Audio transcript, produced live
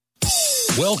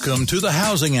Welcome to the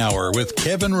Housing Hour with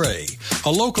Kevin Ray, a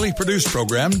locally produced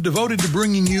program devoted to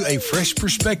bringing you a fresh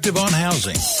perspective on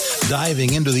housing,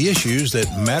 diving into the issues that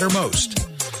matter most.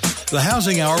 The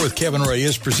Housing Hour with Kevin Ray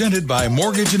is presented by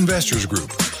Mortgage Investors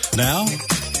Group. Now,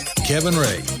 Kevin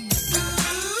Ray.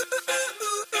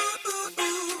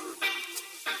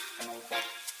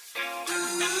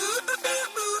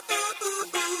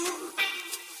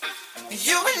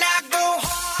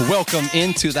 Welcome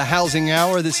into the Housing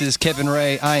Hour. This is Kevin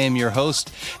Ray. I am your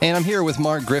host, and I'm here with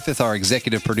Mark Griffith, our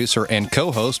executive producer and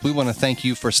co-host. We want to thank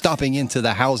you for stopping into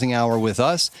the Housing Hour with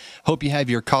us. Hope you have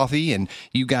your coffee and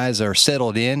you guys are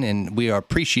settled in, and we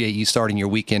appreciate you starting your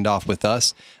weekend off with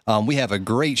us. We have a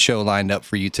great show lined up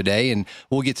for you today, and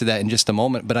we'll get to that in just a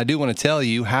moment. But I do want to tell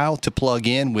you how to plug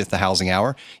in with the Housing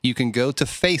Hour. You can go to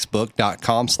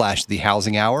facebook.com/The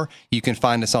Housing Hour. You can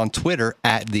find us on Twitter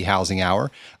at The Housing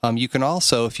Hour. You can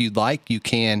also, if you'd like, you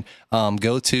can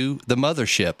go to the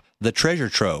mothership, the treasure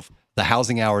trove,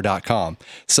 thehousinghour.com.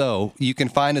 So you can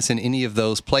find us in any of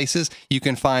those places. You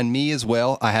can find me as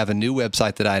well. I have a new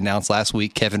website that I announced last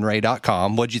week,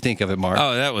 kevinray.com. What'd you think of it, Mark?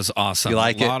 Oh, that was awesome. You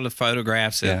like it? A lot of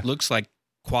photographs. Yeah. It looks like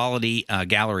quality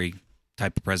gallery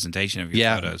type of presentation of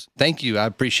your photos. Thank you. I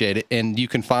appreciate it. And you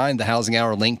can find the Housing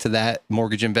Hour link to that,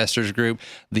 Mortgage Investors Group,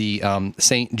 the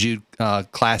St. Jude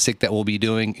Classic that we'll be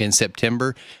doing in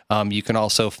September. You can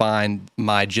also find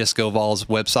my Just Go Vols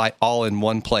website all in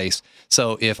one place.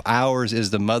 So if ours is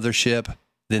the mothership,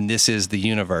 then this is the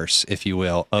universe, if you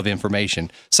will, of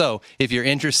information. So if you're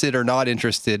interested or not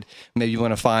interested, maybe you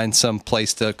want to find some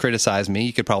place to criticize me,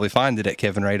 you could probably find it at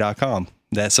kevinray.com.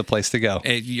 That's the place to go.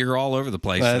 You're all over the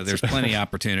place, so there's plenty of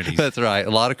opportunities. That's right. A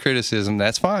lot of criticism.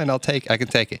 That's fine. I can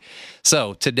take it.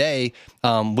 So today,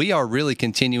 we are really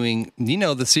continuing,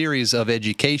 the series of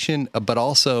education, but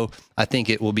also I think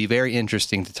it will be very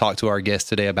interesting to talk to our guests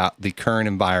today about the current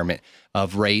environment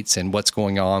of rates and what's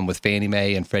going on with Fannie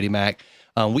Mae and Freddie Mac.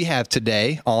 We have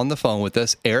today on the phone with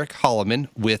us Eric Holloman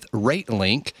with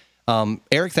RateLink.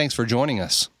 Eric, thanks for joining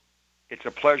us. It's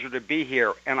a pleasure to be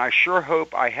here, and I sure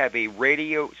hope I have a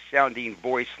radio-sounding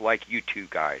voice like you two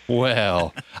guys.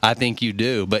 Well, I think you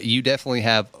do, but you definitely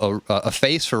have a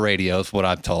face for radio, is what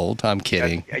I'm told. I'm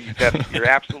kidding. You're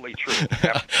absolutely true.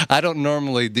 I don't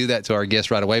normally do that to our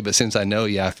guests right away, but since I know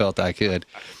you, I felt I could.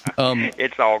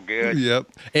 It's all good. Yep.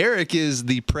 Eric is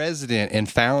the president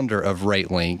and founder of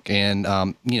RateLink, and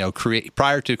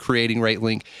prior to creating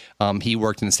RateLink, he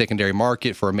worked in the secondary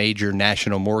market for a major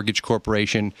national mortgage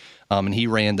corporation. And he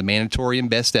ran the mandatory and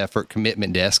best effort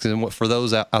commitment desks. And for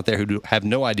those out there who have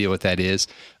no idea what that is,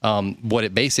 what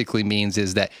it basically means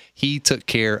is that he took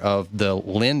care of the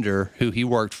lender who he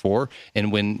worked for. And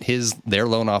when their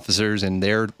loan officers and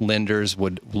their lenders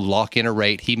would lock in a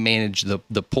rate, he managed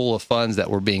the pool of funds that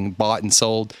were being bought and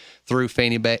sold through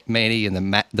Fannie Mae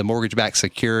and the mortgage-backed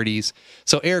securities.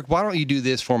 So, Eric, why don't you do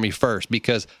this for me first?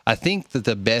 Because I think that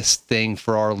the best thing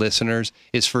for our listeners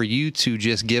is for you to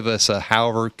just give us a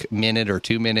however minute or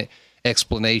 2 minute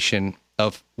explanation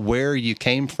of where you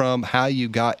came from, how you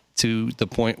got to the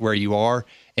point where you are,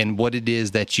 and what it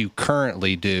is that you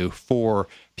currently do for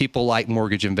people like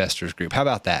Mortgage Investors Group. How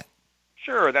about that?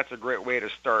 Sure, that's a great way to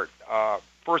start.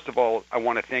 First of all, I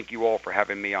want to thank you all for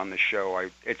having me on the show.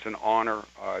 It's an honor.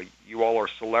 You all are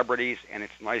celebrities, and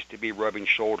it's nice to be rubbing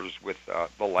shoulders with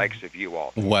the likes of you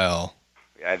all. Well.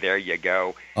 Yeah, there you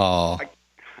go. Oh. I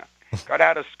got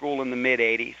out of school in the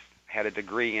mid-'80s, had a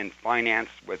degree in finance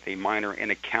with a minor in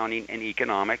accounting and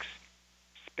economics,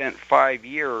 spent 5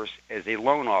 years as a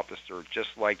loan officer,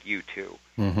 just like you two.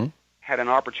 Mm-hmm. Had an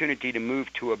opportunity to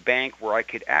move to a bank where I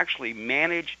could actually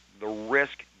manage the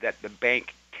risk that the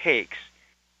bank takes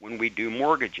when we do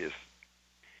mortgages.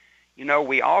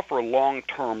 We offer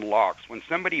long-term locks. When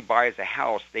somebody buys a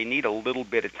house, they need a little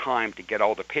bit of time to get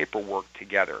all the paperwork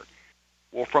together.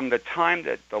 Well, from the time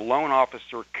that the loan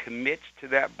officer commits to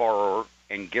that borrower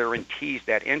and guarantees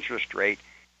that interest rate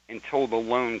until the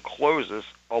loan closes,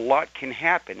 a lot can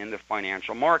happen in the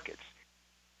financial markets.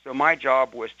 So my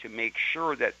job was to make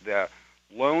sure that the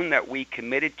loan that we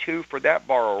committed to for that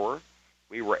borrower,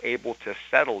 we were able to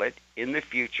settle it in the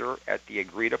future at the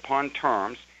agreed upon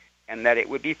terms, and that it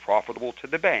would be profitable to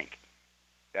the bank.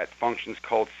 That function's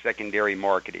called secondary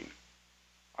marketing.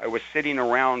 I was sitting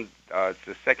around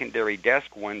the secondary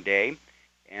desk one day,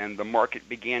 and the market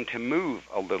began to move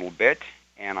a little bit,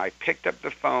 and I picked up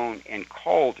the phone and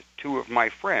called two of my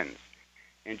friends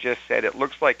and just said, it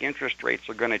looks like interest rates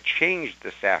are going to change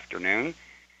this afternoon,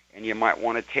 and you might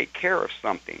want to take care of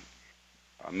something.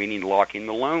 Meaning locking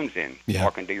the loans in,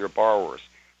 talking to your borrowers.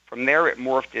 From there, it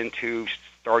morphed into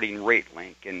starting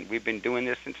RateLink, and we've been doing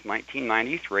this since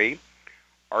 1993.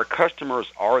 Our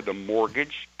customers are the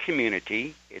mortgage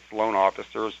community. It's loan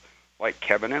officers like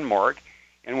Kevin and Mark.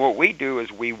 And what we do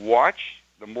is we watch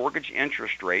the mortgage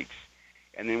interest rates,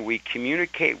 and then we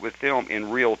communicate with them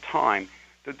in real time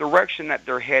the direction that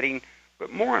they're heading,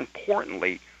 but more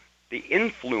importantly, the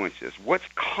influences, what's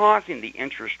causing the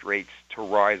interest rates to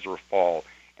rise or fall,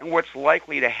 and what's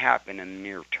likely to happen in the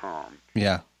near term.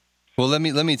 Yeah. Well, let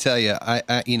me tell you,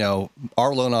 I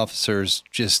our loan officers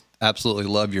just absolutely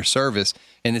love your service,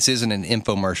 and this isn't an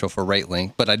infomercial for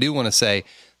RateLink, but I do want to say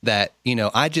that,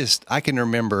 I can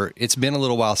remember, it's been a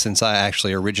little while since I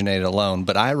actually originated a loan,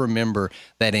 but I remember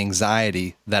that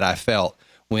anxiety that I felt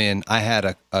when I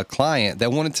had a client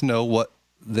that wanted to know what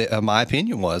my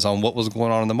opinion was on what was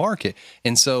going on in the market.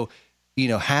 And so,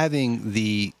 having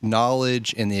the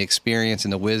knowledge and the experience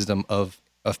and the wisdom of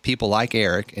people like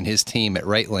Eric and his team at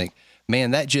RateLink,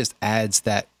 man, that just adds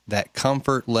that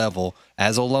comfort level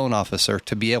as a loan officer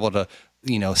to be able to,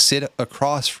 sit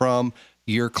across from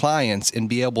your clients and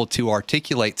be able to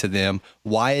articulate to them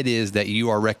why it is that you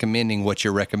are recommending what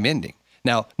you're recommending.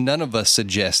 Now, none of us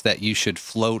suggest that you should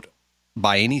float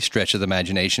by any stretch of the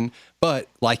imagination, but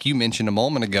like you mentioned a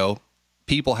moment ago,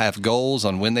 people have goals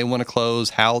on when they want to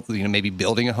close, how, maybe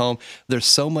building a home. There's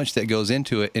so much that goes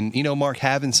into it. And, Mark,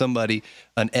 having somebody,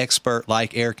 an expert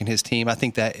like Eric and his team, I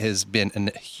think that has been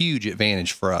a huge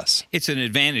advantage for us. It's an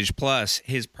advantage. Plus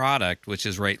his product, which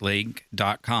is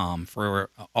RateLink.com, for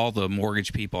all the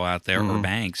mortgage people out there or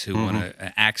banks who want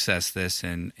to access this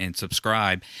and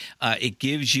subscribe. It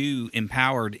gives you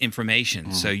empowered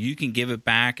information so you can give it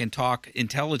back and talk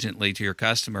intelligently to your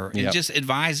customer and just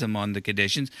advise them on the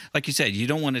conditions. Like you said, you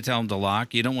don't want to tell them to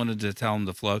lock, you don't want to tell them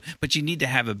to float, but you need to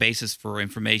have a basis for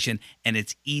information, and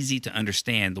it's easy to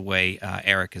understand the way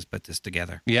Eric has put this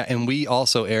together. Yeah, and we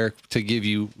also, Eric, to give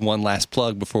you one last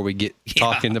plug before we get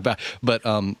talking about, but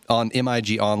on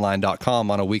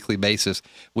migonline.com on a weekly basis,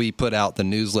 we put out the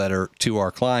newsletter to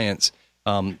our clients,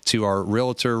 to our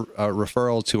realtor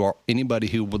referral, to anybody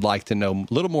who would like to know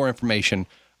a little more information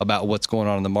about what's going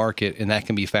on in the market, and that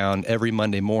can be found every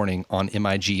Monday morning on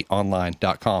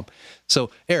migonline.com. So,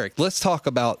 Eric, let's talk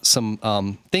about some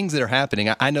things that are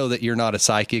happening. I know that you're not a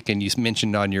psychic, and you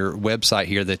mentioned on your website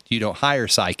here that you don't hire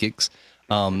psychics,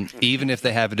 even if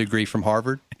they have a degree from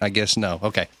Harvard. I guess no.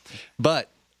 Okay. But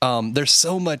there's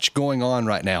so much going on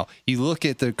right now. You look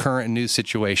at the current news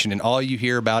situation, and all you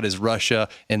hear about is Russia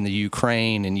and the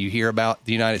Ukraine, and you hear about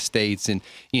the United States, and,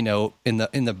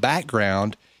 in the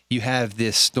background, you have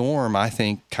this storm, I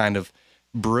think, kind of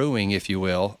brewing, if you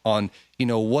will, on,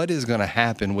 what is going to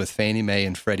happen with Fannie Mae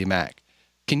and Freddie Mac.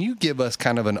 Can you give us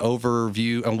kind of an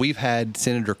overview? And we've had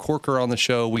Senator Corker on the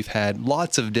show. We've had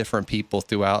lots of different people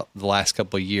throughout the last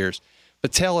couple of years.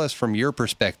 But tell us from your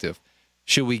perspective,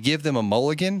 should we give them a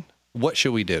mulligan? What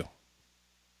should we do?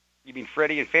 You mean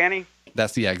Freddie and Fannie?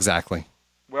 Yeah, exactly.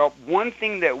 Well, one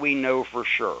thing that we know for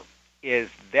sure is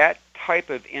that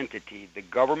type of entity, the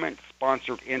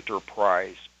government-sponsored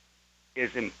enterprise,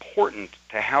 is important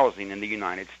to housing in the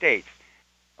United States.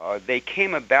 They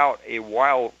came about a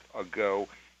while ago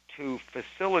to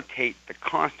facilitate the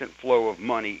constant flow of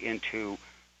money into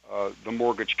the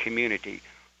mortgage community.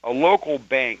 A local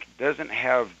bank doesn't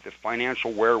have the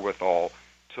financial wherewithal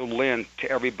to lend to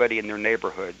everybody in their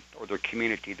neighborhood or their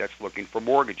community that's looking for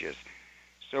mortgages.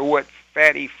 So what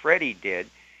Freddie did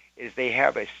is they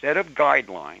have a set of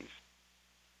guidelines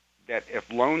that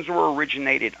if loans are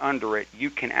originated under it, you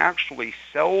can actually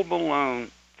sell the loan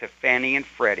to Fannie and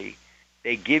Freddie.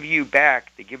 They give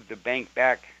the bank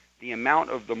back the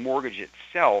amount of the mortgage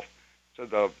itself, so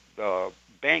the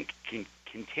bank can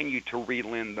continue to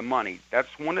relend the money.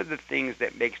 That's one of the things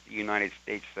that makes the United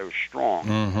States so strong.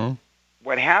 Mm-hmm.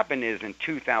 What happened is in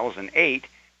 2008,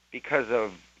 because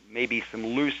of maybe some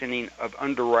loosening of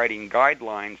underwriting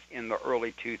guidelines in the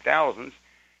early 2000s,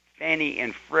 Fannie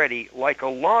and Freddie, like a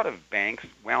lot of banks,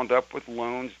 wound up with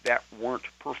loans that weren't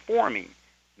performing,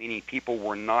 meaning people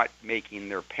were not making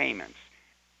their payments.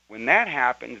 When that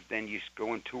happens, then you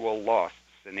go into a loss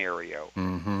scenario.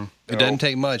 Mm-hmm. It doesn't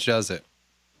take much, does it?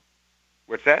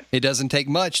 What's that? It doesn't take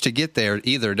much to get there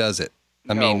either, does it?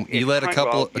 I mean, you let a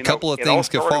couple of things could fall. It all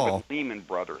started with Lehman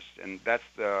Brothers, and that's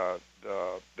the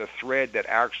thread that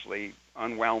actually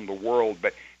unwound the world.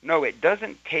 But no, it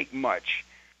doesn't take much.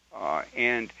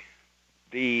 And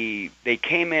they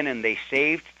came in and they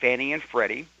saved Fannie and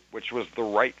Freddie, which was the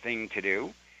right thing to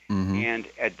do. Mm-hmm. And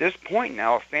at this point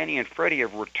now, Fannie and Freddie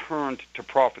have returned to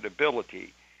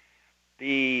profitability.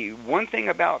 The one thing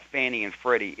about Fannie and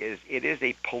Freddie is it is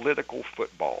a political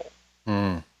football.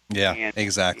 Yeah, and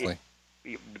exactly.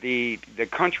 The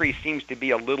country seems to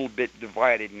be a little bit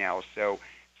divided now. So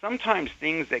sometimes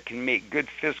things that can make good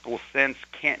fiscal sense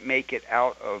can't make it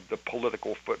out of the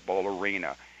political football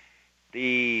arena.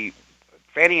 The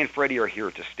Fannie and Freddie are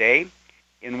here to stay.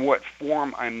 In what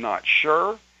form, I'm not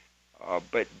sure,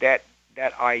 but that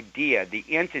idea, the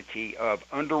entity of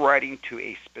underwriting to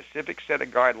a specific set of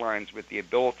guidelines with the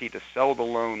ability to sell the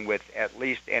loan with at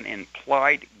least an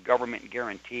implied government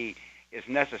guarantee is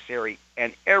necessary,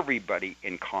 and everybody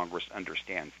in Congress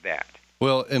understands that.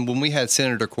 Well, and when we had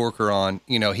Senator Corker on,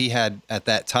 he had at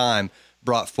that time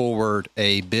brought forward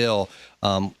a bill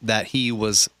that he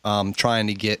was trying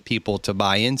to get people to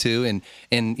buy into,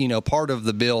 and part of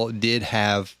the bill did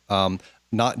have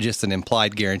not just an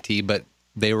implied guarantee, but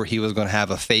he was going to have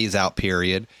a phase out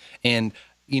period, and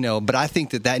but I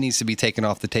think that needs to be taken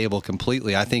off the table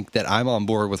completely. I think that I'm on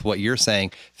board with what you're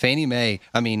saying. Fannie Mae,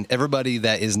 everybody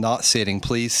that is not sitting,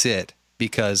 please sit,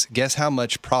 because guess how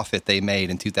much profit they made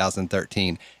in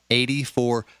 2013?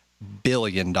 $84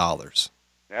 billion.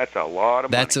 That's a lot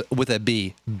of money. That's with a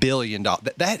B, $1 billion.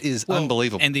 That is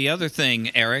unbelievable. And the other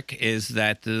thing, Eric, is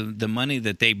that the money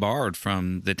that they borrowed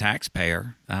from the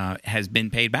taxpayer has been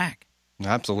paid back.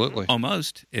 Absolutely.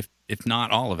 Almost, if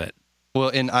not all of it. Well,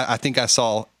 and I think I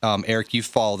saw, Eric, you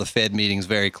follow the Fed meetings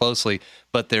very closely,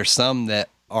 but there's some that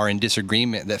are in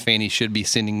disagreement that Fannie should be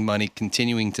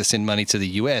continuing to send money to the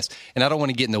U.S. And I don't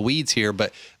want to get in the weeds here,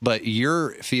 but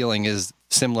your feeling is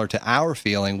similar to our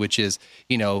feeling, which is,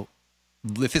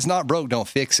 if it's not broke, don't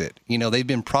fix it. They've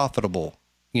been profitable.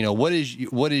 What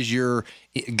is your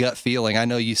gut feeling? I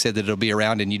know you said that it'll be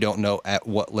around and you don't know at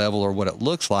what level or what it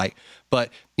looks like, but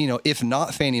if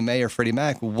not Fannie Mae or Freddie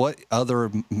Mac, what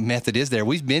other method is there?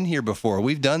 We've been here before.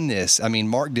 We've done this.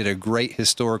 Mark did a great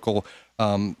historical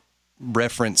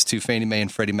reference to Fannie Mae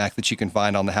and Freddie Mac that you can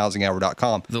find on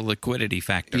thehousinghour.com. The liquidity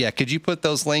factor. Yeah, could you put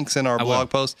those links in our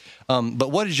blog post? But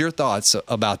what is your thoughts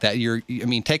about that?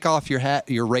 Take off your hat,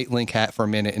 your RateLink hat for a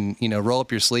minute, and roll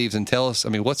up your sleeves and tell us.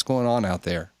 What's going on out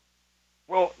there?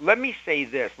 Well, let me say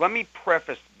this. Let me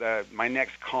preface my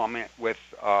next comment with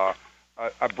a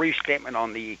brief statement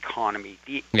on the economy.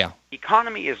 The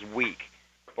economy is weak,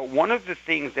 but one of the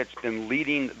things that's been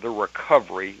leading the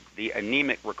recovery, the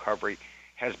anemic recovery,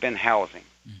 has been housing.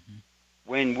 Mm-hmm.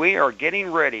 When we are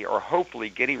getting ready, or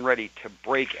hopefully getting ready, to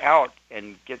break out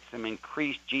and get some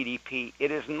increased GDP,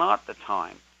 it is not the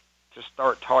time to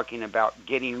start talking about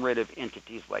getting rid of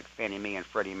entities like Fannie Mae and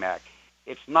Freddie Mac.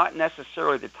 It's not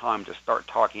necessarily the time to start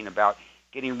talking about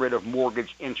getting rid of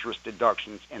mortgage interest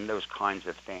deductions and those kinds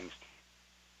of things.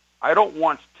 I don't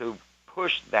want to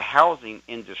push the housing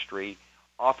industry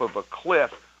off of a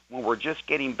cliff when we're just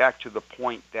getting back to the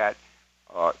point that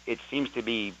it seems to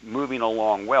be moving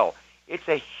along well. It's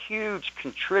a huge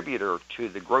contributor to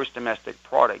the gross domestic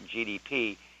product,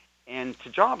 GDP, and to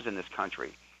jobs in this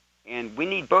country. And we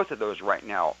need both of those right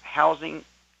now. Housing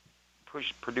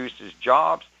produces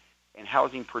jobs, and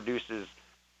housing produces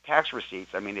tax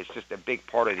receipts. It's just a big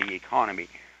part of the economy.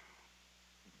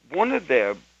 One of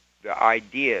the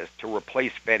ideas to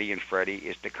replace Fannie and Freddie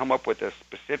is to come up with a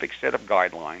specific set of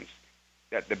guidelines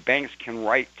that the banks can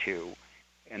write to,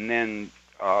 and then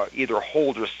either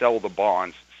hold or sell the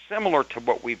bonds, similar to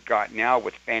what we've got now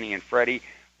with Fannie and Freddie,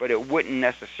 but it wouldn't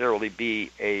necessarily be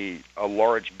a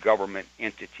large government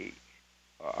entity,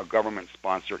 a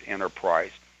government-sponsored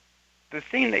enterprise. The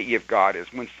thing that you've got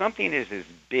is when something is as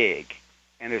big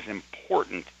and as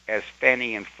important as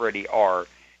Fannie and Freddie are,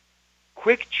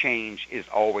 quick change is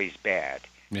always bad.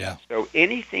 Yeah. So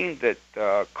anything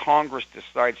that Congress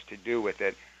decides to do with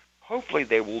it, hopefully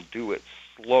they will do it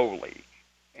slowly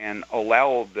and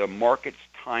allow the market's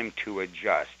time to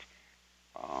adjust.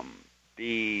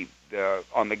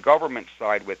 On the government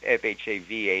side with FHA,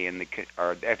 VA, and the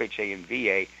FHA and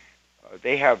VA,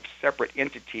 they have separate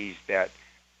entities that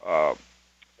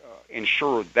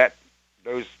insure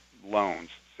those loans.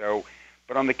 So,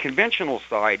 but on the conventional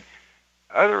side,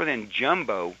 other than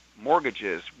jumbo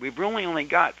mortgages, we've really only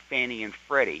got Fannie and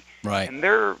Freddie, right? And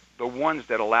they're the ones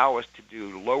that allow us to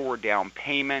do lower down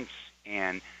payments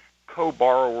and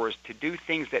co-borrowers, to do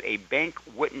things that a bank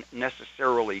wouldn't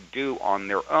necessarily do on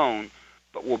their own,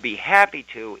 but will be happy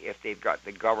to if they've got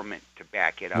the government to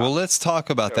back it up. Well, let's talk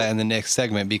about that in the next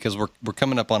segment, because we're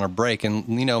coming up on a break, and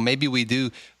maybe we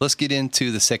do. Let's get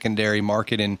into the secondary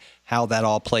market and how that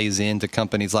all plays into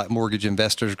companies like Mortgage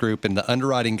Investors Group and the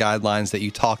underwriting guidelines that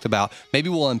you talked about. Maybe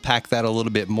we'll unpack that a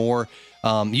little bit more.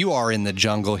 You are in the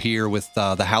jungle here with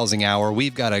the Housing Hour.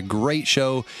 We've got a great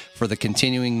show for the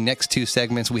continuing next two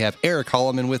segments. We have Eric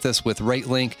Holloman with us with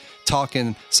RateLink,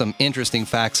 talking some interesting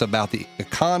facts about the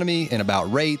economy and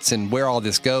about rates and where all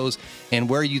this goes, and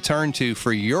where you turn to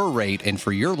for your rate and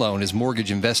for your loan is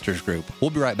Mortgage Investors Group. We'll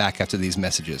be right back after these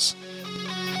messages.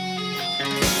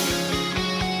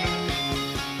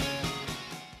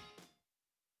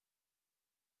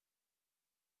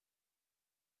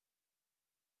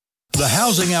 The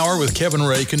Housing Hour with Kevin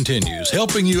Ray continues,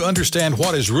 helping you understand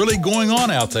what is really going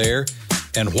on out there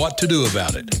and what to do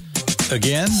about it.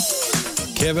 Again,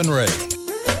 Kevin Ray.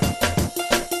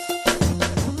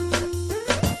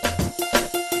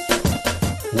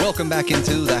 Welcome back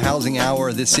into the Housing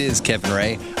Hour. This is Kevin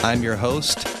Ray. I'm your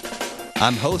host.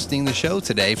 I'm hosting the show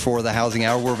today for the Housing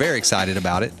Hour. We're very excited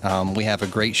about it. We have a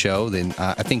great show. Then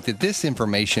I think that this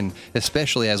information,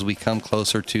 especially as we come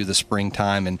closer to the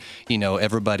springtime, and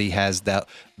everybody has the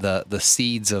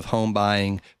seeds of home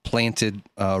buying planted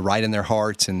right in their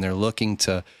hearts, and they're looking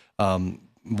to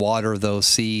water those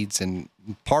seeds. And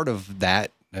part of that,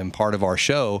 and part of our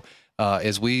show,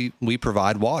 is we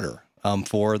provide water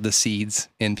for the seeds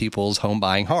in people's home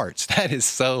buying hearts. That is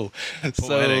so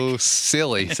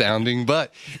silly sounding,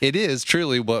 but it is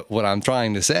truly what I'm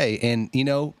trying to say. And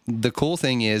the cool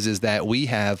thing is that we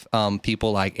have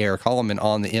people like Eric Holloman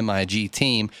on the MIG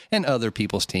team and other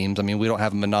people's teams. I mean, we don't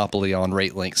have a monopoly on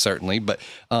RateLink, certainly, but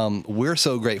we're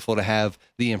so grateful to have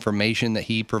the information that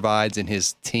he provides and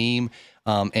his team.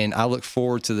 And I look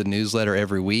forward to the newsletter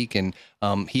every week. And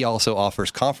he also offers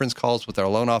conference calls with our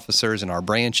loan officers and our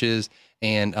branches.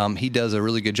 And he does a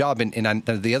really good job. And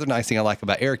the other nice thing I like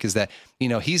about Eric is that,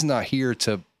 he's not here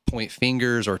to point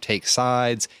fingers or take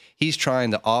sides. He's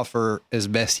trying to offer as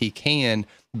best he can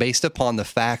based upon the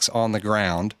facts on the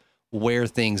ground where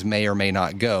things may or may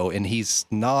not go. And he's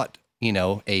not,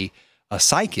 a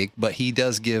psychic, but he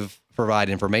does provide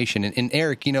information. And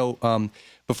Eric,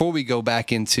 before we go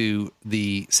back into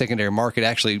the secondary market,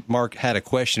 actually, Mark had a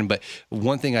question, but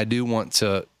one thing I do want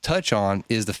to touch on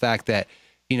is the fact that,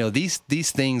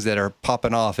 these things that are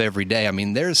popping off every day, I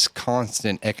mean, there's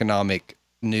constant economic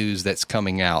news that's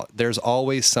coming out. There's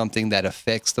always something that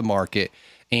affects the market.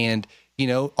 And,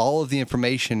 all of the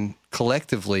information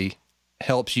collectively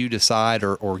helps you decide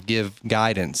or give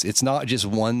guidance. It's not just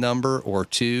one number or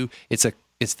two. It's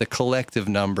the collective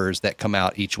numbers that come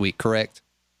out each week, correct?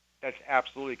 That's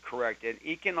absolutely correct. And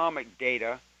economic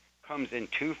data comes in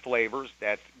two flavors.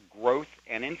 That's growth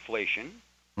and inflation.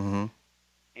 Mm-hmm.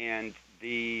 And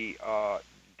the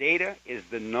data is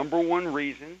the number one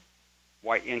reason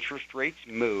why interest rates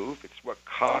move. It's what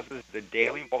causes the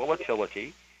daily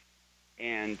volatility.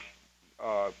 And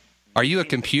are you a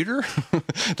computer?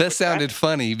 That sounded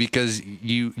funny because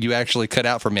you actually cut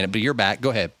out for a minute, but you're back. Go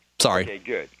ahead. Sorry. Okay,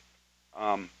 good.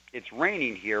 It's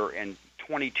raining here and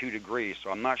 22 degrees, so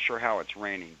I'm not sure how it's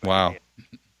raining. But wow.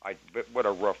 But what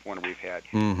a rough one we've had.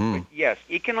 Mm-hmm. But yes,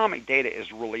 economic data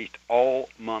is released all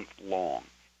month long,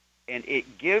 and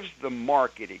it gives the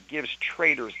market, it gives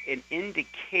traders an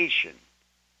indication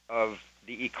of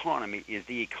the economy. Is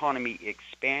the economy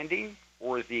expanding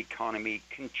or is the economy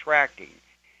contracting?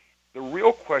 The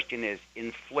real question is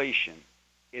inflation.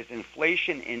 Is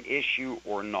inflation an issue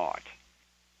or not?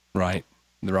 Right.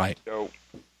 So,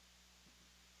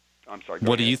 I'm sorry.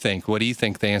 What do you think? What do you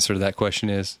think the answer to that question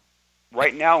is?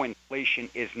 Right now, inflation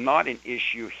is not an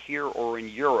issue here or in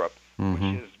Europe,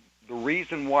 mm-hmm. which is the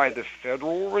reason why the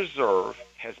Federal Reserve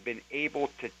has been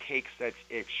able to take such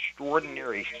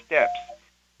extraordinary steps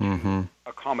mm-hmm. to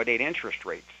accommodate interest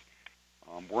rates.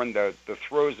 We're in the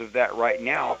throes of that right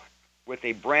now with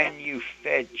a brand new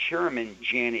Fed chairman,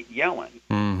 Janet Yellen.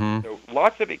 Mm-hmm. So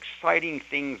lots of exciting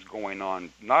things going on.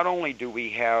 Not only do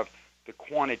we have the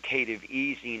quantitative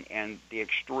easing and the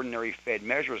extraordinary Fed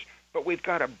measures, but we've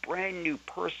got a brand new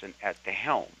person at the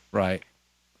helm. Right.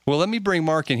 Well, let me bring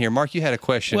Mark in here. Mark, you had a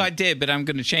question. Well, I did, but I'm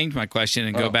going to change my question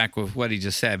and go back with what he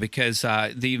just said, because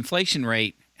the inflation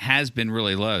rate has been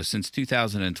really low. Since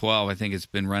 2012, I think it's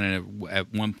been running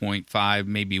at 1.5,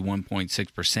 maybe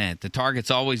 1.6%. The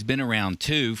target's always been around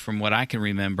 2 from what I can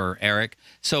remember, Eric.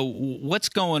 So what's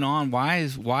going on? Why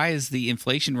is the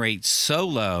inflation rate so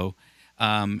low?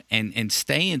 And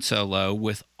staying so low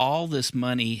with all this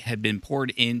money had been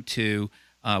poured into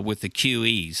with the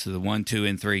QEs, so the 1, 2,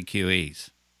 and 3 QEs?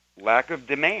 Lack of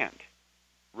demand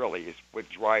really is what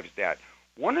drives that.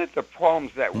 One of the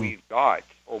problems that we've got,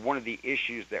 or one of the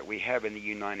issues that we have in the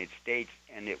United States,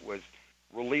 and it was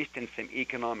released in some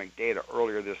economic data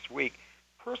earlier this week,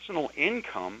 personal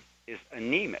income is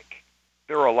anemic.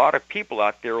 There are a lot of people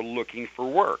out there looking for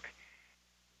work.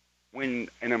 When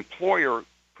an employer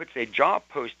puts a job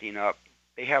posting up,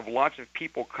 they have lots of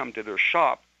people come to their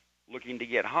shop looking to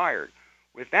get hired.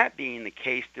 With that being the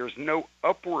case, there's no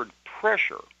upward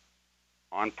pressure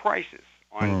on prices,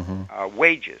 on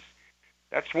wages.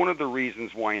 That's one of the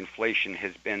reasons why inflation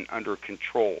has been under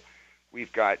control.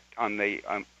 We've got in the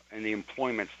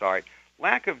employment side,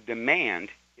 lack of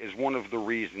demand is one of the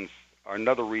reasons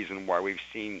another reason why we've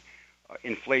seen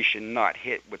inflation not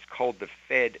hit what's called the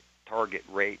Fed target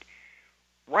rate.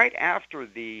 Right after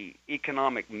the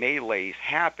economic melees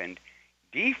happened,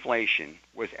 deflation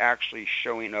was actually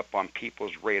showing up on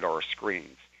people's radar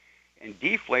screens. And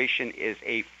deflation is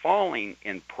a falling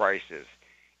in prices.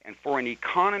 And for an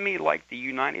economy like the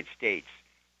United States,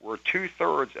 where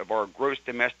 2/3 of our gross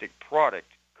domestic product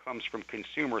comes from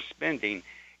consumer spending,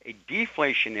 a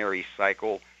deflationary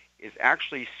cycle is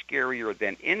actually scarier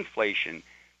than inflation,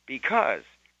 because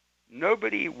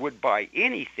nobody would buy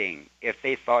anything if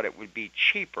they thought it would be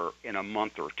cheaper in a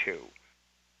month or two.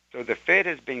 So the Fed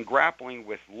has been grappling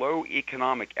with low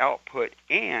economic output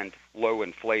and low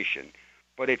inflation.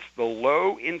 But it's the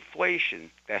low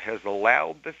inflation that has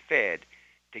allowed the Fed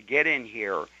to get in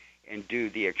here and do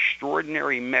the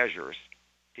extraordinary measures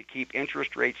to keep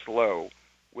interest rates low,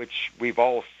 which we've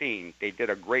all seen. They did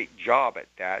a great job at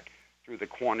that through the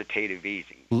quantitative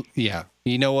easing. Yeah.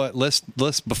 You know what? Let's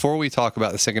before we talk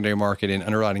about the secondary market and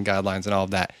underwriting guidelines and all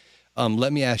of that,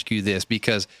 let me ask you this,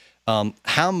 because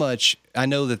how much, I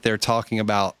know that they're talking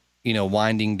about,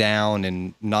 winding down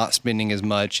and not spending as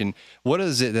much. And what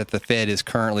is it that the Fed is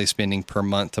currently spending per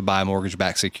month to buy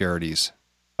mortgage-backed securities,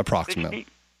 approximately?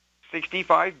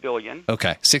 $65 billion.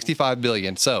 Okay, $65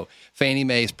 billion. So Fannie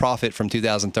Mae's profit from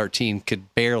 2013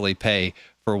 could barely pay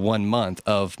for 1 month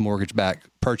of mortgage-backed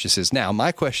purchases. Now,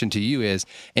 my question to you is,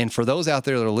 and for those out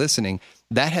there that are listening,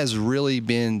 that has really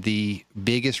been the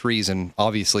biggest reason,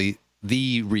 obviously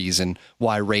the reason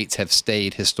why rates have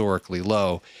stayed historically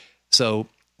low. So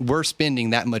we're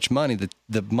spending that much money.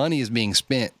 The money is being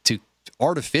spent to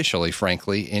artificially,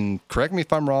 frankly, and correct me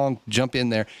if I'm wrong, jump in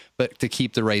there, but to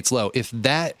keep the rates low. If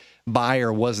that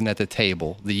buyer wasn't at the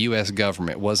table, the U.S.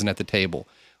 government wasn't at the table,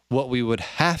 what we would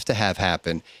have to have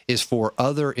happen is for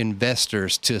other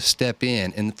investors to step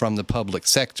in from the public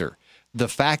sector. The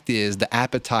fact is the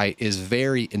appetite is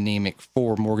very anemic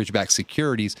for mortgage-backed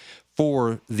securities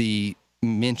for the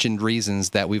mentioned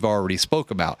reasons that we've already spoke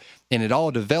about. And it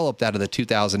all developed out of the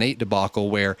 2008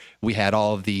 debacle, where we had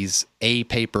all of these A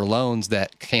paper loans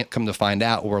that can't come to find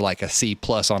out were like a C+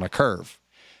 on a curve.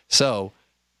 So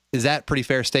is that a pretty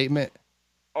fair statement?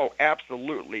 Oh,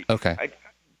 absolutely. Okay.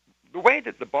 The way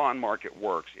that the bond market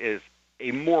works is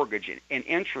a mortgage, an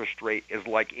interest rate is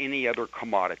like any other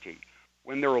commodity.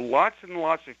 When there are lots and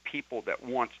lots of people that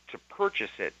want to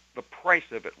purchase it, the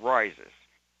price of it rises.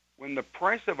 When the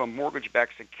price of a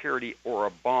mortgage-backed security or a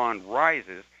bond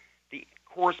rises, the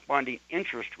corresponding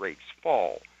interest rates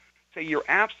fall. So you're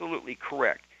absolutely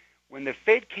correct. When the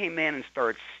Fed came in and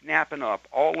started snapping up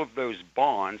all of those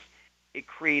bonds, it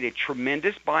created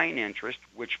tremendous buying interest,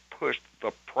 which pushed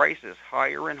the prices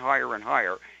higher and higher and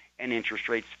higher, and interest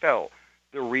rates fell.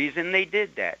 The reason they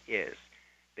did that is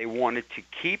they wanted to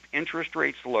keep interest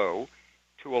rates low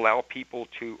to allow people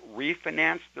to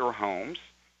refinance their homes,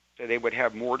 so they would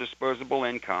have more disposable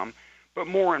income, but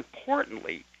more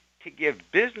importantly, to give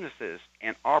businesses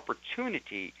an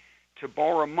opportunity to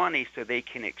borrow money so they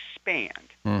can expand.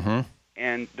 Mm-hmm.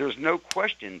 And there's no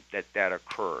question that that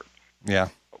occurred. Yeah.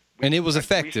 And it was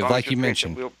effective, like you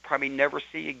mentioned. We'll probably never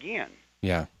see again.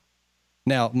 Yeah.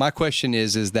 Now, my question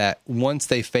is that once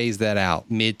they phase that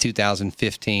out,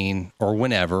 mid-2015 or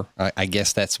whenever, I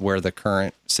guess that's where the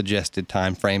current suggested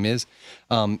time frame is,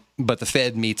 but the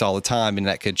Fed meets all the time, and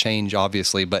that could change,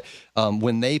 obviously. But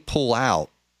when they pull out,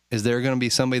 is there going to be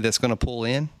somebody that's going to pull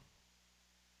in?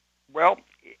 Well,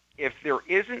 if there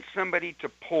isn't somebody to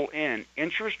pull in,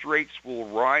 interest rates will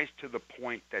rise to the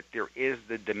point that there is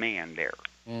the demand there.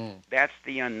 That's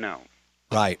the unknown.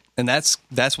 Right. And that's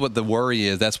what the worry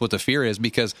is. That's what the fear is,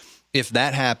 because if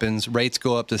that happens, rates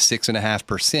go up to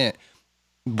 6.5%,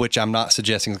 which I'm not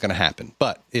suggesting is going to happen.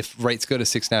 But if rates go to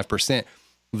 6.5%,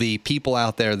 the people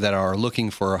out there that are looking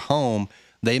for a home,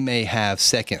 they may have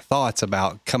second thoughts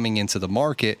about coming into the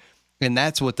market. And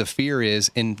that's what the fear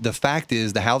is. And the fact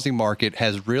is the housing market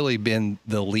has really been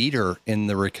the leader in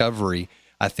the recovery,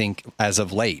 I think, as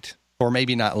of late. Or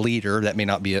maybe not leader, that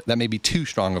may be too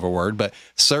strong of a word, but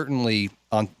certainly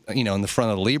on in the front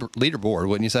of the leaderboard,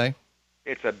 wouldn't you say?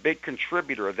 It's a big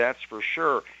contributor, that's for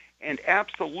sure. And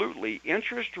absolutely,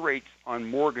 interest rates on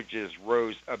mortgages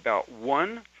rose about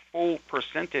 1 full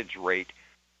percentage rate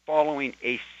following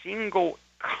a single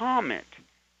comment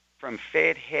from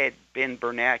Fed head Ben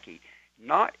Bernanke.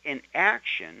 Not an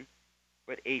action,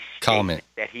 but a statement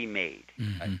that he made.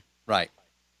 Mm-hmm. Right.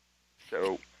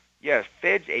 So, yes,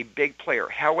 Fed's a big player.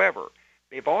 However,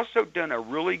 they've also done a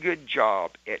really good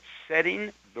job at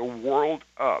setting the world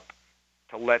up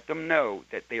to let them know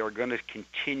that they are going to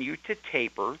continue to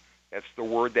taper. That's the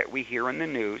word that we hear in the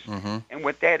news. Mm-hmm. And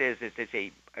what that is it's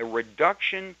a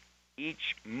reduction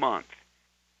each month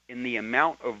in the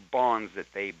amount of bonds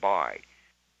that they buy.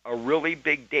 A really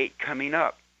big date coming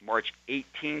up, March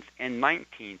 18th and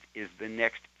 19th, is the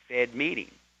next Fed meeting.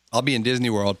 I'll be in Disney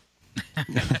World.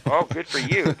 Oh, good for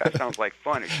you. That sounds like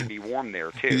fun. It should be warm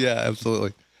there, too. Yeah,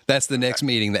 absolutely. That's the next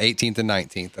meeting, the 18th and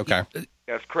 19th. Okay.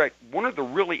 That's correct. One of the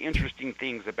really interesting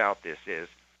things about this is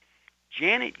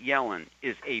Janet Yellen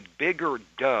is a bigger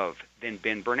dove than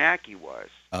Ben Bernanke was.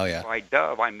 Oh, yeah. By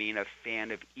dove, I mean a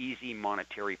fan of easy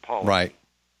monetary policy. Right.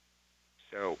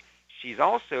 So she's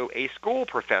also a school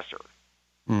professor.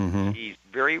 Mm-hmm. She's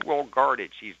very well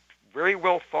guarded. She's very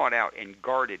well thought out and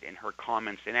guarded in her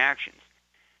comments and actions.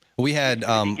 We had...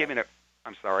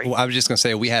 I'm sorry. Well, I was just going to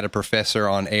say, we had a professor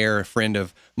on air, a friend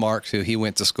of Mark's, who he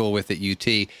went to school with at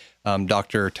UT,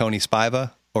 Dr. Tony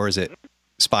Spiva, or is it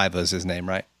Spiva is his name,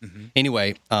 right? Mm-hmm.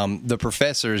 Anyway, the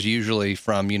professors usually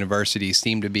from universities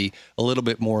seem to be a little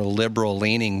bit more liberal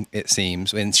leaning, it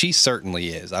seems, and she certainly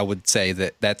is. I would say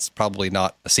that that's probably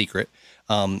not a secret.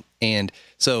 And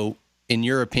so, in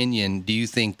your opinion, do you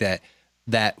think that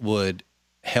that would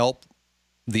help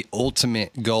the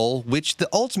ultimate goal, which the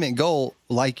ultimate goal,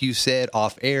 like you said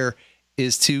off air,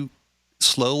 is to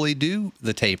slowly do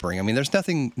the tapering? I mean, there's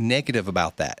nothing negative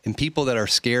about that. And people that are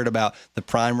scared about the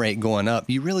prime rate going up,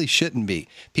 you really shouldn't be.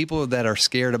 People that are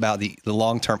scared about the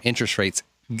long-term interest rates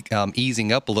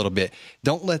easing up a little bit,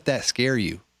 don't let that scare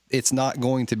you. It's not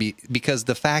going to be, because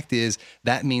the fact is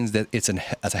that means that it's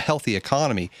a healthy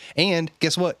economy. And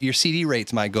guess what? Your CD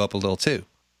rates might go up a little too.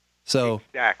 So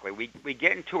exactly. We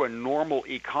get into a normal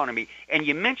economy. And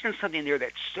you mentioned something there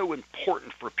that's so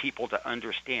important for people to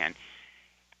understand.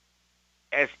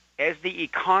 As the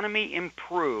economy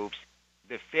improves,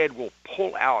 the Fed will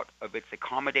pull out of its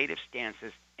accommodative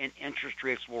stances and interest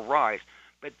rates will rise.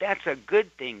 But that's a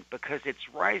good thing because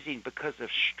it's rising because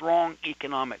of strong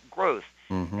economic growth.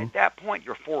 Mm-hmm. At that point,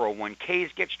 your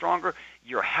 401ks get stronger,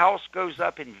 your house goes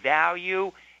up in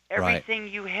value, everything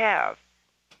you have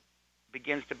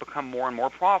begins to become more and more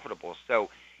profitable. So,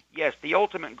 yes, the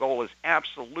ultimate goal is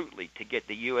absolutely to get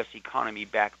the U.S. economy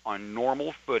back on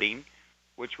normal footing,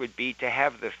 which would be to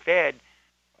have the Fed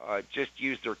just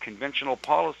use their conventional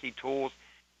policy tools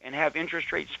and have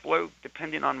interest rates float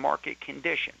depending on market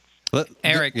conditions.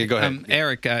 Eric, go ahead.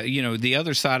 Eric, the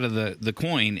other side of the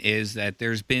coin is that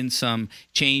there's been some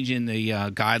change in the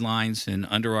guidelines and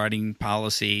underwriting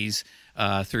policies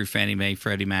through Fannie Mae,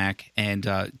 Freddie Mac, and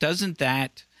doesn't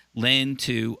that lend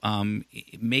to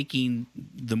making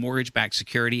the mortgage-backed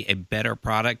security a better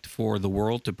product for the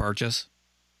world to purchase?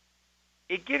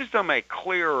 It gives them a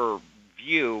clearer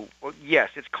view. Well,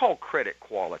 yes, it's called credit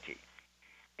quality.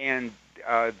 And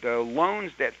the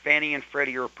loans that Fannie and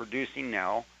Freddie are producing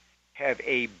now have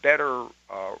a better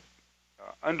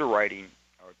underwriting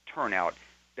turnout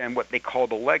than what they call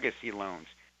the legacy loans.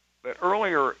 But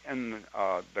earlier in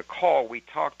the call, we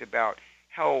talked about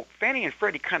how Fannie and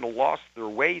Freddie kind of lost their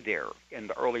way there in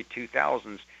the early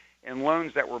 2000s, and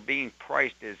loans that were being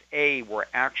priced as A were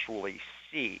actually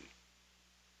C.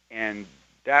 And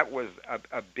that was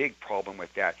a big problem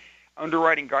with that.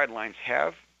 Underwriting guidelines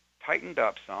have tightened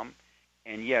up some,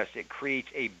 and yes, it creates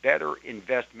a better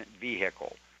investment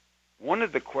vehicle. One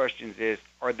of the questions is,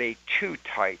 are they too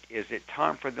tight? Is it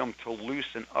time for them to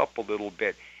loosen up a little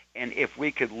bit? And if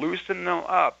we could loosen them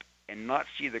up and not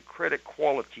see the credit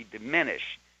quality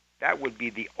diminish, that would be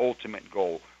the ultimate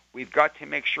goal. We've got to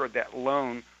make sure that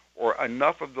loan or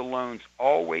enough of the loans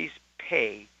always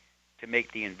pay to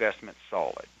make the investment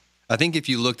solid. I think if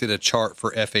you looked at a chart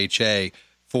for FHA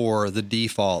for the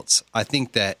defaults, I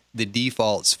think that the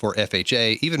defaults for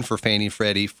FHA, even for Fannie and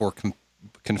Freddie, for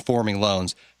conforming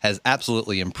loans, has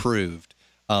absolutely improved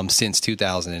since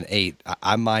 2008.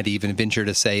 I might even venture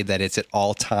to say that it's at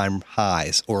all-time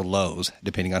highs or lows,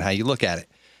 depending on how you look at it.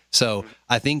 So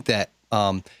I think that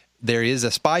there is a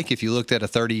spike. If you looked at a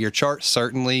 30-year chart,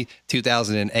 certainly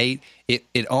 2008,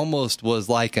 it almost was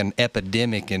like an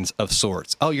epidemic of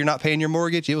sorts. Oh, you're not paying your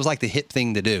mortgage? It was like the hip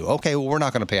thing to do. Okay, well, we're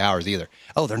not going to pay ours either.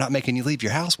 Oh, they're not making you leave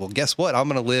your house. Well, guess what? I'm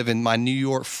going to live in my New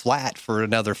York flat for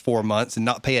another 4 months and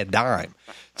not pay a dime.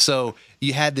 So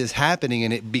you had this happening,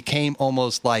 and it became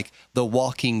almost like the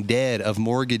Walking Dead of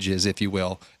mortgages, if you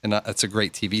will. And that's a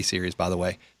great TV series, by the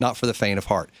way, not for the faint of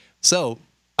heart. So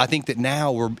I think that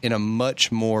now we're in a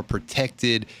much more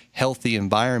protected, healthy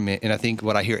environment. And I think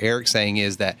what I hear Eric saying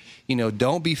is that,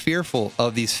 don't be fearful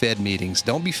of these Fed meetings.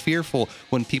 Don't be fearful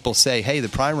when people say, hey, the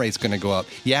prime rate's going to go up.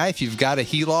 Yeah, if you've got a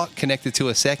HELOC connected to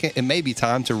a second, it may be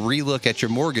time to relook at your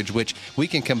mortgage, which we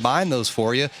can combine those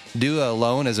for you, do a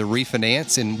loan as a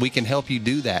refinance, and we can help you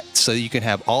do that so you can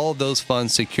have all of those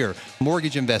funds secure.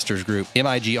 Mortgage Investors Group,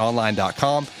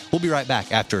 migonline.com. We'll be right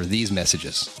back after these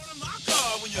messages.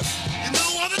 You know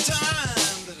what it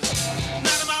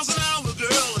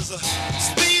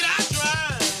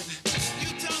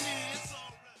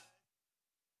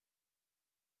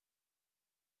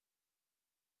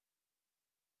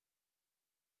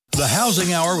The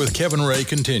Housing Hour with Kevin Ray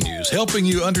continues, helping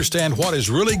you understand what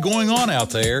is really going on out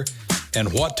there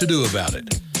and what to do about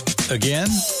it. Again,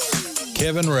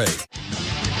 Kevin Ray.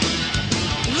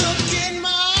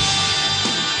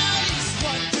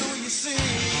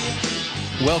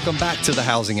 Welcome back to the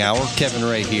Housing Hour. Kevin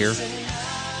Ray here.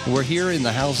 We're here in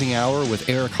the Housing Hour with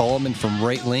Eric Holloman from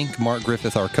RateLink, Mark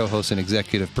Griffith, our co-host and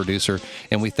executive producer,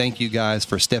 and we thank you guys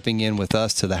for stepping in with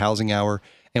us to the Housing Hour.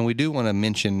 And we do want to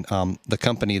mention the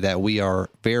company that we are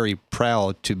very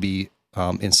proud to be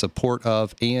in support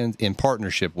of and in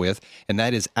partnership with, and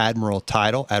that is Admiral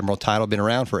Title. Admiral Title been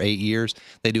around for 8 years.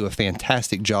 They do a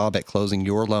fantastic job at closing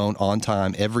your loan on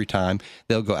time every time.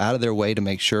 They'll go out of their way to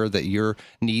make sure that your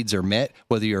needs are met.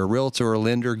 Whether you're a realtor or a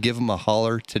lender, give them a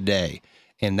holler today.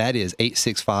 And that is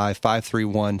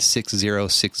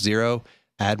 865-531-6060,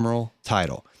 Admiral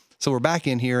Title. So we're back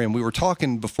in here, and we were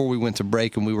talking before we went to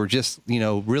break, and we were just,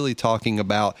 really talking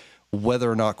about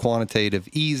whether or not quantitative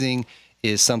easing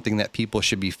is something that people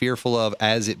should be fearful of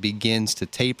as it begins to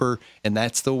taper. And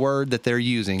that's the word that they're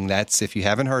using. That's, if you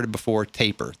haven't heard it before,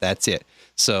 taper. That's it.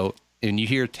 So when you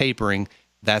hear tapering,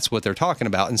 that's what they're talking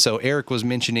about. And so Eric was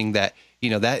mentioning that,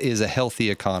 that is a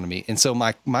healthy economy. And so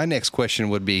my next question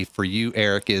would be for you,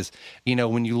 Eric, is,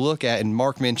 when you look at, and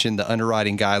Mark mentioned the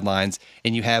underwriting guidelines,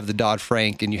 and you have the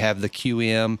Dodd-Frank, and you have the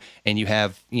QM, and you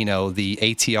have, the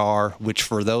ATR, which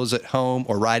for those at home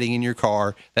or riding in your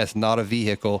car, that's not a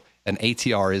vehicle. An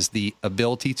ATR is the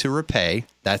ability to repay.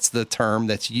 That's the term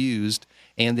that's used.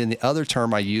 And then the other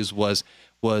term I used was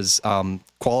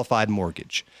qualified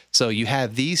mortgage. So you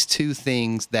have these two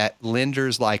things that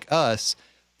lenders like us,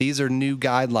 these are new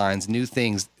guidelines, new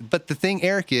things. But the thing,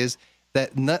 Eric, is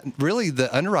that really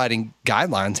the underwriting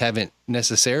guidelines haven't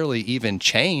necessarily even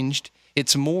changed.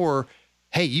 It's more,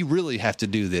 hey, you really have to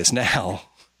do this now,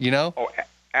 Oh,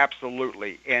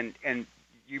 absolutely. And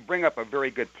you bring up a very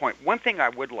good point. One thing I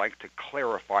would like to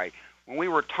clarify, when we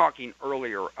were talking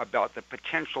earlier about the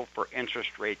potential for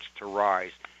interest rates to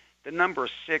rise, the number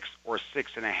 6 or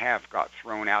 6.5 got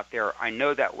thrown out there. I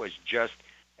know that was just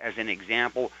as an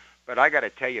example, but I got to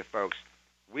tell you, folks,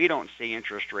 we don't see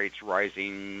interest rates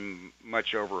rising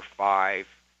much over 5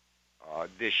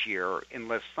 this year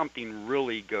unless something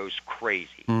really goes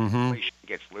crazy. Inflation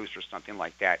gets loose or something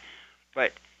like that.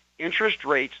 But interest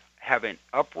rates have an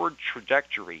upward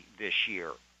trajectory this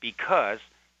year because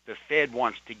the Fed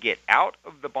wants to get out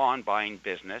of the bond buying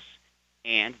business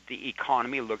and the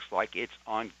economy looks like it's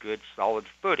on good, solid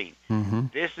footing.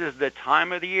 This is the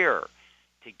time of the year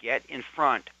to get in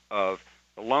front of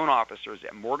the loan officers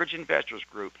at Mortgage Investors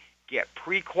Group, get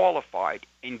pre-qualified,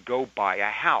 and go buy a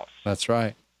house. That's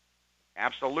right.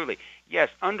 Absolutely. Yes,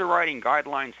 underwriting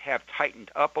guidelines have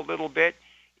tightened up a little bit.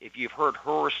 If you've heard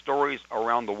horror stories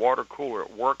around the water cooler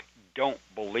at work, don't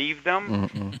believe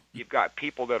them. You've got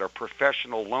people that are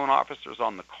professional loan officers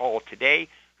on the call today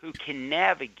who can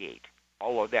navigate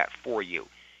all of that for you.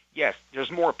 Yes,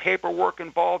 there's more paperwork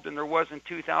involved than there was in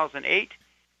 2008,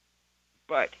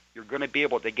 but you're going to be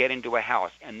able to get into a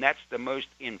house, and that's the most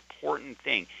important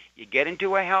thing. You get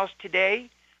into a house today,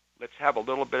 let's have a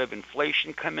little bit of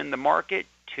inflation come in the market,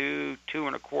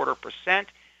 2.25%, then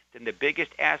the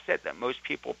biggest asset that most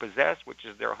people possess, which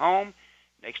is their home.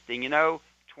 Next thing you know,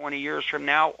 20 years from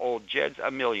now, old Jed's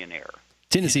a millionaire.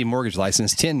 Tennessee mortgage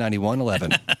license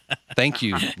 109111. Thank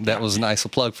you. That was a nice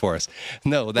plug for us.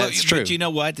 No, that's true. But you know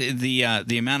what?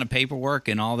 The amount of paperwork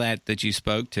and all that you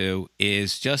spoke to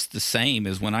is just the same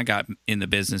as when I got in the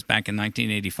business back in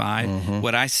 1985.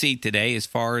 What I see today as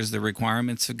far as the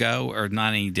requirements go are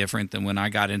not any different than when I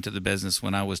got into the business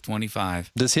when I was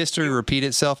 25. Does history repeat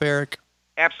itself, Eric?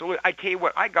 Absolutely. I tell you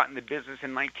what, I got in the business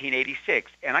in 1986,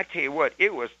 and I tell you what,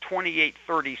 it was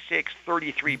 28-36,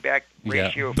 33 back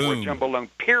ratio for a jumbo loan,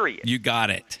 period. You got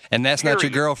it. And that's not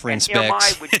your girlfriend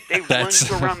specs. They run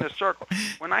you around the circle.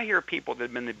 When I hear people that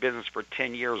have been in the business for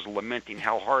 10 years lamenting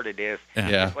how hard it is,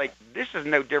 it's like, this is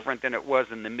no different than it was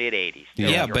in the mid-'80s.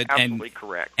 Yeah, you're absolutely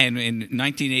correct. And in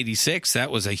 1986,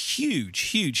 that was a huge,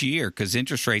 huge year because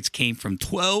interest rates came from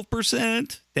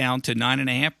 12% down to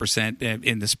 9.5%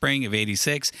 in the spring of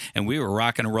 '86, and we were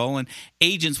rocking and rolling.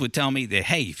 Agents would tell me that,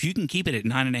 hey, if you can keep it at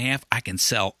 9.5, I can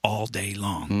sell all day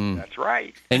long. That's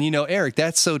right. And Eric,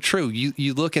 that's so true.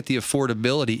 You look at the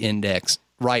affordability index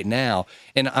right now,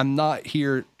 and I'm not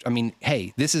here. I mean,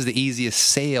 hey, this is the easiest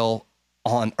sale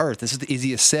on earth. This is the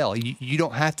easiest sell. You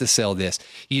don't have to sell this.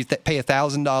 You pay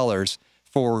 $1,000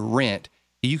 for rent.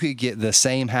 You could get the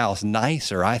same house,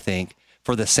 nicer, I think,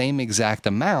 for the same exact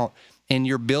amount. And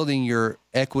you're building your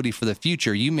equity for the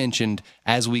future. You mentioned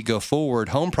as we go forward,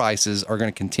 home prices are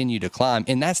going to continue to climb.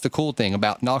 And that's the cool thing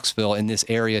about Knoxville in this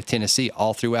area of Tennessee,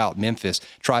 all throughout Memphis,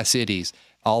 Tri-Cities,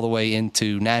 all the way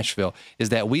into Nashville, is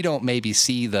that we don't maybe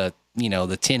see the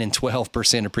 10 and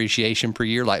 12% appreciation per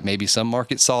year like maybe some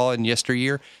markets saw in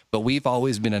yesteryear, but we've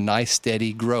always been a nice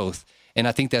steady growth, and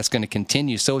I think that's going to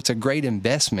continue. So it's a great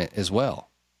investment as well.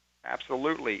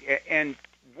 Absolutely. And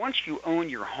once you own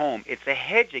your home, it's a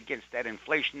hedge against that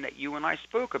inflation that you and I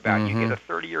spoke about. You get a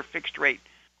 30-year fixed rate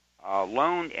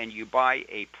loan, and you buy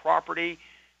a property.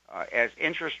 As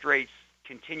interest rates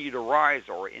continue to rise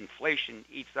or inflation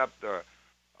eats up the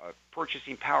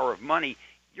purchasing power of money,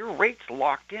 your rate's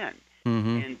locked in.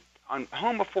 And on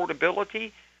home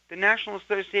affordability, the National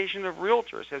Association of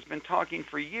Realtors has been talking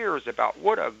for years about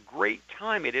what a great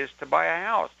time it is to buy a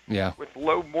house. Yeah. With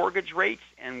low mortgage rates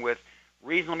and with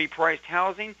reasonably priced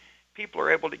housing, people are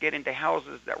able to get into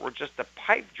houses that were just a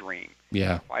pipe dream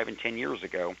 5 and 10 years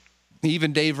ago.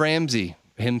 Even Dave Ramsey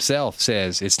himself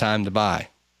says it's time to buy.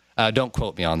 Don't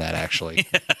quote me on that, actually.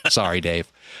 Sorry,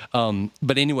 Dave.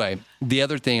 But anyway, the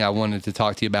other thing I wanted to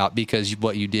talk to you about, because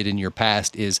what you did in your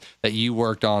past is that you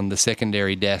worked on the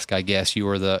secondary desk. I guess you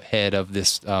were the head of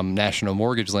this national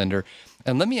mortgage lender.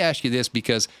 And let me ask you this,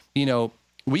 because,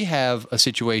 we have a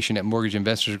situation at Mortgage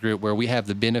Investors Group where we have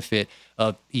the benefit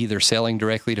of either selling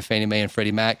directly to Fannie Mae and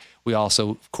Freddie Mac. We also,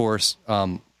 of course,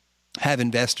 have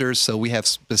investors, so we have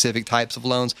specific types of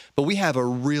loans, but we have a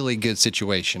really good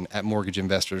situation at Mortgage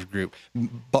Investors Group,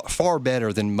 far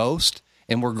better than most,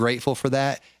 and we're grateful for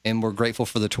that, and we're grateful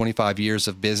for the 25 years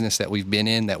of business that we've been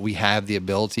in, that we have the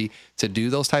ability to do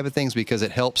those type of things, because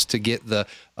it helps to get the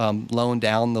loan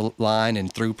down the line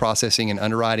and through processing and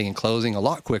underwriting and closing a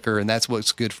lot quicker, and that's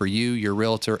what's good for you, your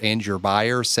realtor, and your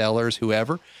buyers, sellers,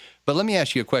 whoever. But let me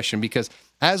ask you a question, because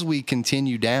as we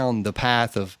continue down the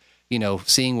path of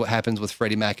seeing what happens with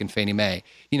Freddie Mac and Fannie Mae,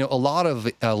 a lot of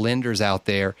lenders out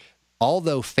there,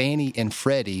 although Fannie and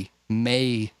Freddie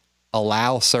may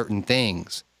allow certain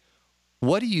things,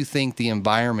 what do you think the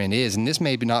environment is? And this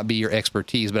may not be your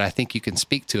expertise, but I think you can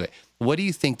speak to it. What do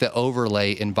you think the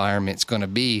overlay environment's going to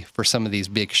be for some of these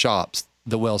big shops,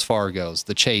 the Wells Fargos,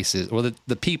 the Chases, or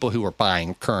the people who are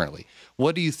buying currently?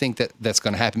 What do you think that's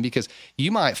going to happen? Because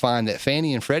you might find that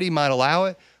Fannie and Freddie might allow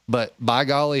it, but by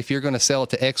golly, if you're going to sell it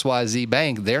to XYZ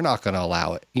Bank, they're not going to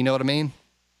allow it. You know what I mean?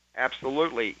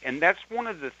 Absolutely. And that's one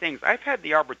of the things. I've had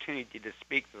the opportunity to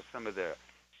speak to some of the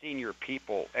senior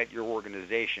people at your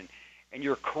organization, and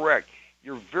you're correct.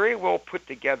 You're very well put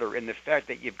together in the fact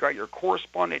that you've got your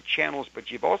correspondent channels,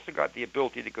 but you've also got the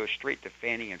ability to go straight to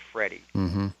Fannie and Freddie.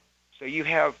 So you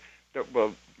have,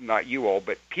 not you all,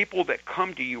 but people that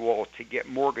come to you all to get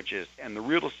mortgages, and the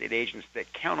real estate agents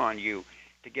that count on you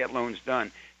to get loans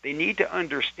done. They need to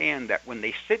understand that when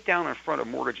they sit down in front of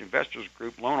Mortgage Investors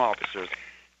Group loan officers,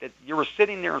 that you're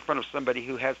sitting there in front of somebody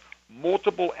who has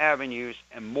multiple avenues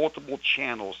and multiple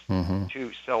channels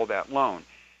to sell that loan.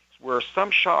 Where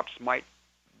some shops might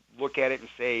look at it and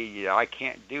say, yeah, I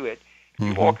can't do it.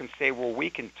 You all can say, well, we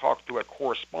can talk to a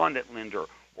correspondent lender,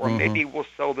 or maybe we'll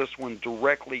sell this one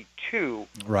directly to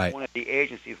one of the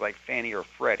agencies like Fannie or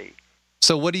Freddie.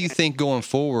 So what do you think going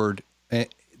forward,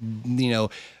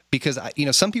 because,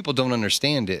 some people don't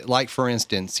understand it. Like, for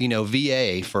instance,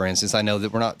 VA, for instance, I know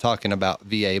that we're not talking about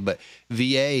VA, but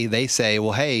VA, they say,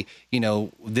 well, hey,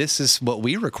 this is what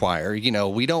we require.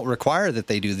 We don't require that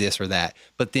they do this or that.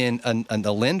 But then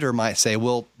a lender might say,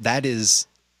 well, that is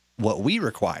what we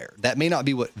require. That may not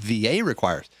be what VA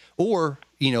requires. Or,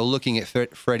 looking at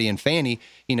Freddie and Fannie,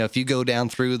 if you go down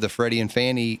through the Freddie and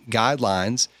Fannie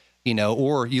guidelines,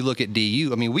 or you look at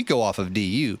DU. I mean, we go off of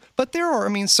DU, but there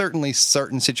are, certainly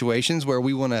certain situations where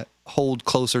we want to hold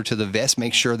closer to the vest,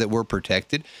 make sure that we're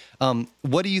protected.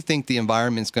 What do you think the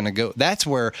environment's going to go? That's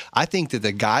where I think that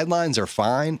the guidelines are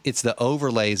fine. It's the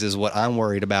overlays is what I'm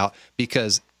worried about,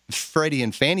 because Freddie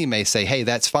and Fannie may say, hey,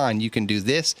 that's fine, you can do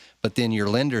this, but then your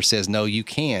lender says, no, you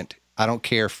can't. I don't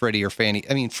care if Freddie or Fannie.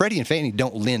 Freddie and Fannie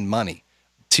don't lend money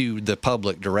to the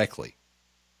public directly.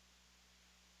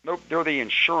 Nope, they're the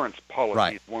insurance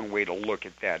policies, one way to look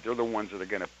at that. They're the ones that are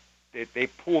going to, they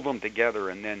pull them together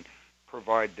and then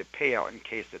provide the payout in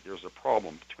case that there's a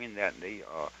problem between that and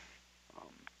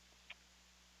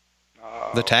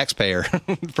the taxpayer,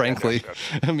 frankly.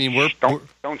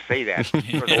 Don't say that.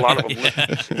 There's a lot of them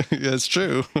listening. That's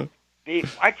true.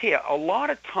 I tell you, a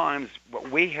lot of times what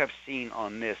we have seen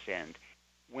on this end,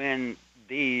 when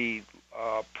the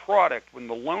product, when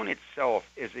the loan itself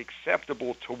is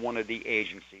acceptable to one of the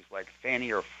agencies like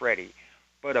Fannie or Freddie,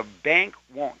 but a bank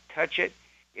won't touch it,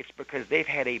 it's because they've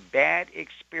had a bad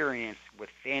experience with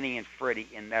Fannie and Freddie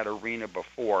in that arena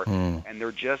before, and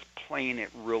they're just playing it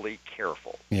really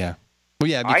careful. Yeah. Well,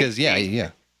 yeah, because,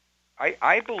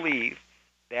 I believe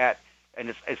that,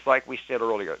 and it's like we said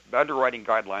earlier, the underwriting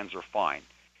guidelines are fine.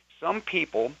 some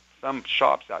people, some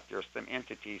shops out there, some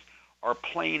entities are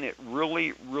playing it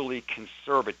really, really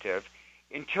conservative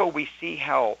until we see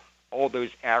how all those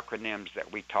acronyms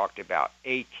that we talked about,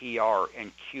 ATR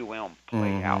and QM,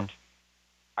 play out.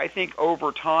 I think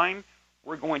over time,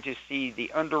 we're going to see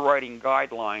the underwriting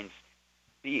guidelines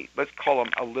be, let's call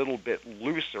them a little bit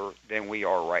looser than we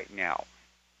are right now.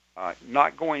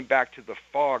 Not going back to the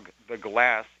fog, the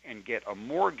glass, and get a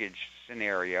mortgage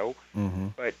scenario,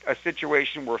 but a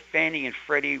situation where Fannie and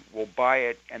Freddie will buy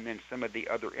it, and then some of the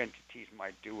other entities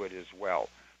might do it as well.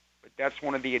 But that's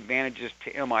one of the advantages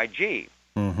to MIG,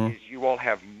 is you all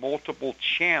have multiple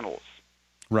channels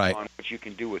on what you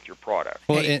can do with your product.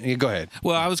 Well, go ahead.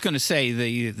 Well, I was going to say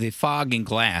the fog and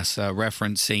glass,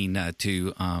 referencing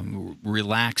to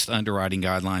relaxed underwriting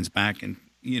guidelines back in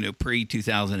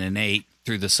pre-2008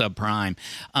 through the subprime.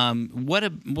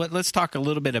 Let's talk a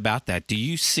little bit about that. Do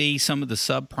you see some of the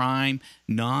subprime,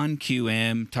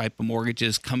 non-QM type of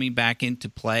mortgages coming back into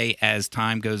play as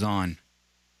time goes on?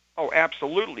 Oh,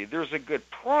 absolutely. There's a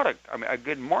good product, a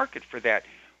good market for that.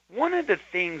 One of the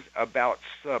things about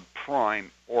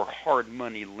subprime or hard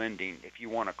money lending, if you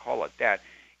want to call it that,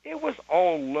 it was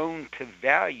all loan to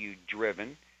value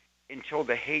driven until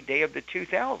the heyday of the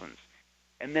 2000s.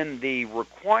 And then the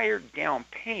required down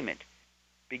payment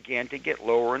began to get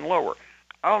lower and lower.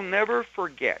 I'll never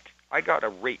forget, I got a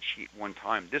rate sheet one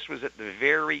time. This was at the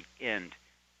very end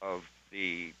of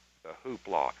the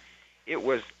hoopla. It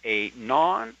was a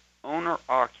non-owner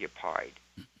occupied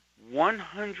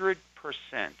 100%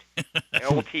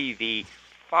 LTV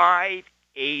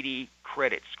 580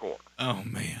 credit score. Oh,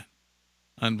 man.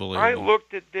 Unbelievable. I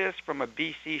looked at this from a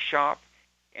BC shop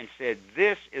and said,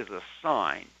 this is a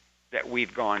sign that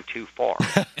we've gone too far.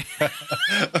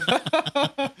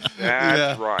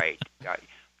 That's right.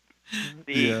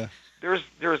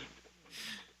 There's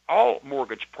all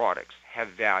mortgage products have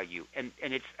value, and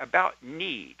it's about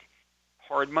need.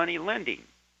 Hard money lending,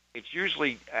 it's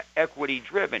usually equity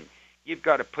driven. You've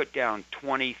got to put down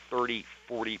 20, 30,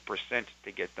 40%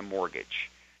 to get the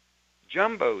mortgage.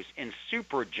 Jumbos and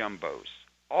super jumbos,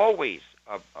 always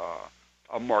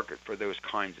a market for those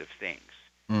kinds of things.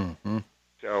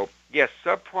 So, yes,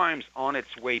 subprime's on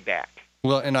its way back.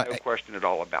 Well, and no question at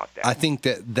all about that. I think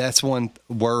that's one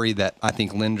worry that I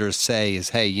think lenders say is,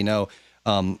 hey,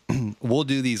 we'll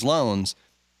do these loans,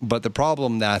 but the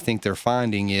problem that I think they're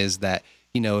finding is that,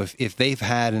 if they've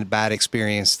had a bad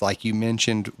experience, like you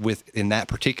mentioned in that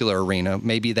particular arena,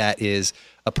 maybe that is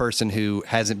a person who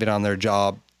hasn't been on their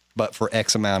job but for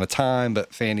X amount of time,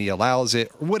 but Fannie allows it,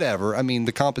 or whatever. I mean,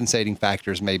 the compensating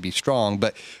factors may be strong,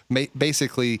 but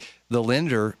basically the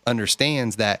lender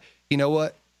understands that,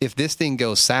 if this thing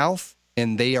goes south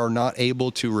and they are not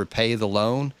able to repay the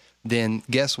loan, then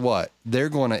guess what? They're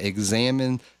going to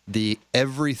examine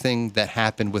everything that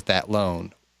happened with that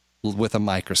loan with a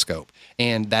microscope,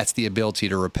 and that's the ability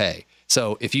to repay.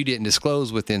 So if you didn't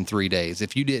disclose within 3 days,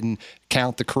 if you didn't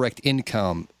count the correct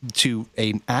income to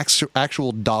an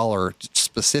actual dollar,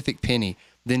 specific penny,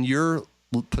 then you're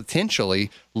potentially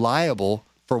liable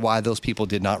for why those people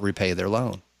did not repay their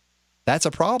loan. That's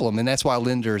a problem, and that's why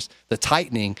lenders, the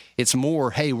tightening, it's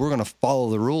more, hey, we're going to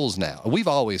follow the rules now. We've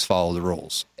always followed the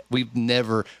rules. We've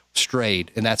never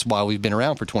strayed, and that's why we've been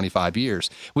around for 25 years.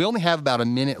 We only have about a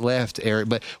minute left, Eric,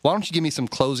 but why don't you give me some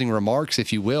closing remarks,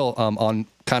 if you will, on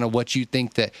kind of what you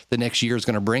think that the next year is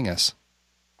going to bring us?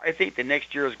 I think the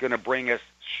next year is going to bring us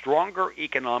stronger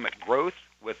economic growth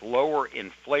with lower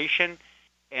inflation,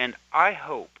 and I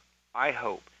hope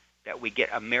that we get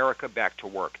America back to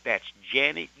work. That's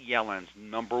Janet Yellen's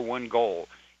number one goal,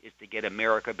 is to get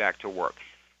America back to work.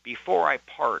 Before I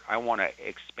part, I want to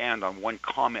expand on one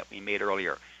comment we made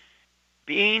earlier.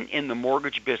 Being in the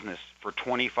mortgage business for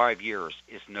 25 years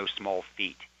is no small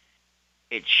feat.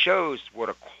 It shows what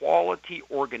a quality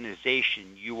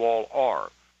organization you all are,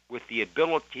 with the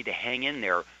ability to hang in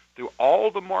there through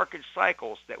all the market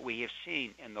cycles that we have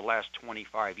seen in the last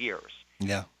 25 years.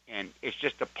 Yeah. And it's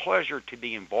just a pleasure to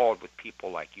be involved with people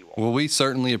like you all. Well, we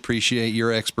certainly appreciate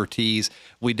your expertise.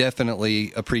 We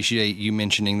definitely appreciate you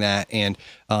mentioning that. And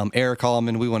Eric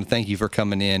Allman, we want to thank you for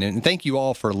coming in. And thank you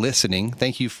all for listening.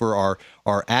 Thank you for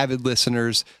our avid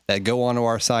listeners that go onto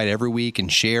our site every week and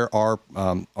share our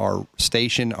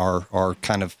station, our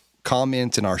kind of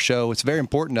comments in our show. It's very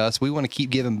important to us. We want to keep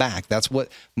giving back. That's what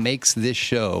makes this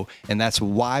show, and that's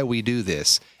why we do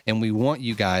this. And we want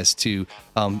you guys to,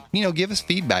 give us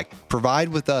feedback, provide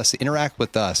with us, interact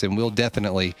with us, and we'll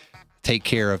definitely take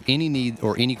care of any need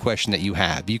or any question that you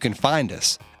have. You can find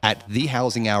us at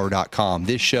thehousinghour.com.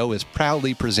 This show is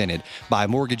proudly presented by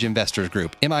Mortgage Investors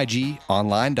Group,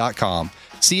 migonline.com.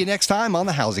 See you next time on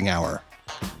The Housing Hour.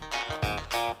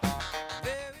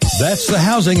 That's the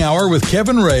Housing Hour with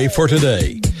Kevin Ray for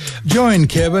today. Join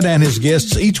Kevin and his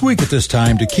guests each week at this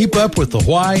time to keep up with the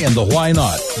why and the why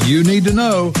not. You need to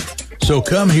know, so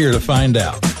come here to find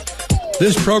out.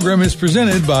 This program is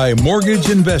presented by Mortgage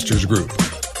Investors Group.